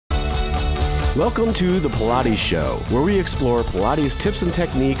Welcome to the Pilates Show, where we explore Pilates tips and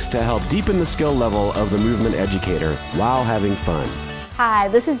techniques to help deepen the skill level of the movement educator while having fun. Hi,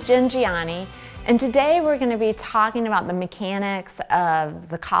 this is Jen Gianni, and today we're going to be talking about the mechanics of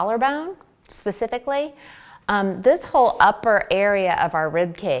the collarbone, specifically. This whole upper area of our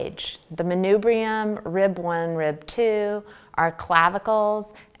rib cage, the manubrium, rib 1, rib 2, our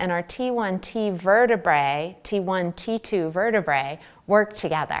clavicles, and our T1, T2 vertebrae work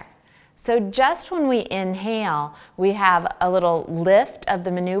together. So just when we inhale, we have a little lift of the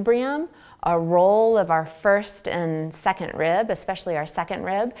manubrium, a roll of our first and second rib, especially our second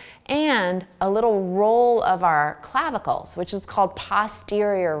rib, and a little roll of our clavicles, which is called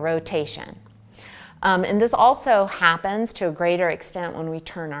posterior rotation. And this also happens to a greater extent when we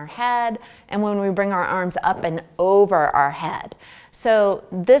turn our head and when we bring our arms up and over our head. So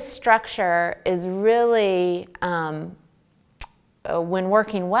this structure is really, when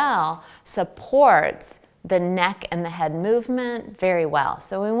working well, supports the neck and the head movement very well.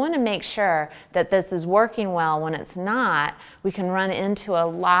 So we want to make sure that this is working well. When it's not, we can run into a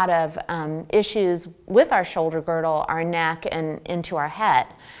lot of issues with our shoulder girdle, our neck, and into our head.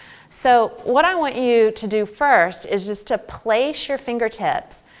 So what I want you to do first is just to place your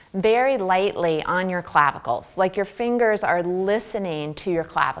fingertips very lightly on your clavicles, like your fingers are listening to your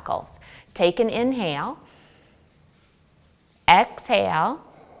clavicles. Take an inhale, exhale,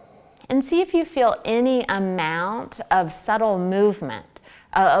 and see if you feel any amount of subtle movement,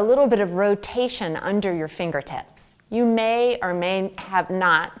 a little bit of rotation under your fingertips. You may or may have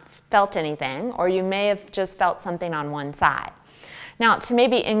not felt anything, or you may have just felt something on one side. Now, to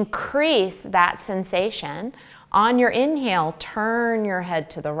maybe increase that sensation, on your inhale, turn your head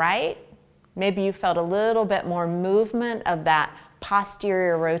to the right. Maybe you felt a little bit more movement of that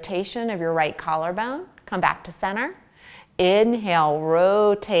posterior rotation of your right collarbone. Come back to center. Inhale,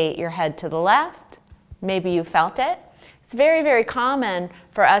 rotate your head to the left. Maybe you felt it. It's very, very common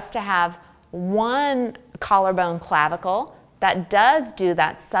for us to have one collarbone clavicle that does do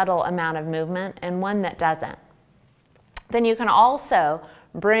that subtle amount of movement and one that doesn't. Then you can also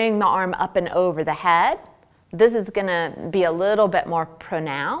bring the arm up and over the head. This is going to be a little bit more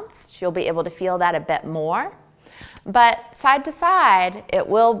pronounced. You'll be able to feel that a bit more. But side to side, it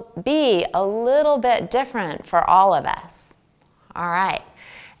will be a little bit different for all of us. All right.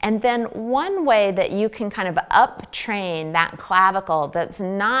 And then one way that you can kind of up-train that clavicle that's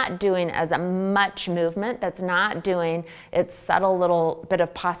not doing as much movement, that's not doing its subtle little bit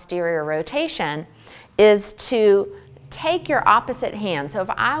of posterior rotation, is to take your opposite hand. So if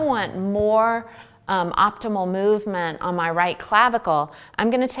I want more optimal movement on my right clavicle, I'm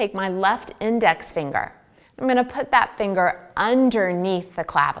going to take my left index finger. I'm going to put that finger underneath the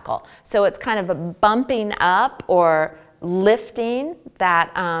clavicle. So it's kind of a bumping up or lifting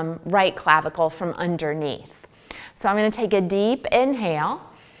that right clavicle from underneath. So I'm going to take a deep inhale.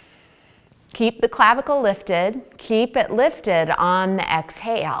 Keep the clavicle lifted. Keep it lifted on the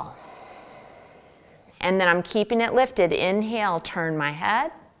exhale. And then I'm keeping it lifted. Inhale, turn my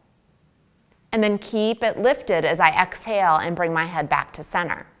head. And then keep it lifted as I exhale and bring my head back to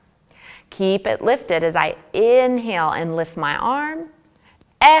center. Keep it lifted as I inhale and lift my arm.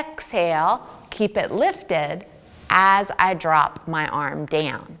 Exhale, keep it lifted as I drop my arm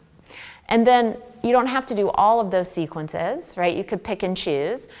down. And then you don't have to do all of those sequences, right? You could pick and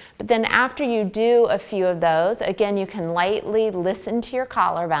choose. But then after you do a few of those, again, you can lightly listen to your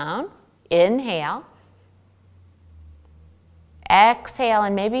collarbone. Inhale. Exhale,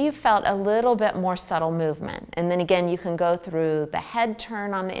 and maybe you felt a little bit more subtle movement. And then again, you can go through the head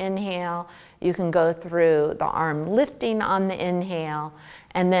turn on the inhale. You can go through the arm lifting on the inhale.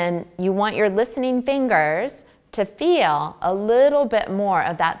 And then you want your listening fingers to feel a little bit more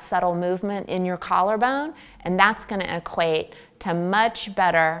of that subtle movement in your collarbone. And that's going to equate to much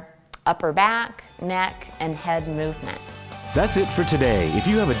better upper back, neck, and head movement. That's it for today. If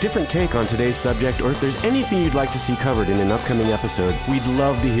you have a different take on today's subject, or if there's anything you'd like to see covered in an upcoming episode, we'd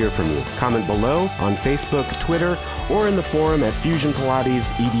love to hear from you. Comment below on Facebook, Twitter, or in the forum at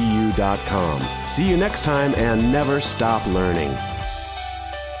fusionpilatesedu.com. See you next time, and never stop learning.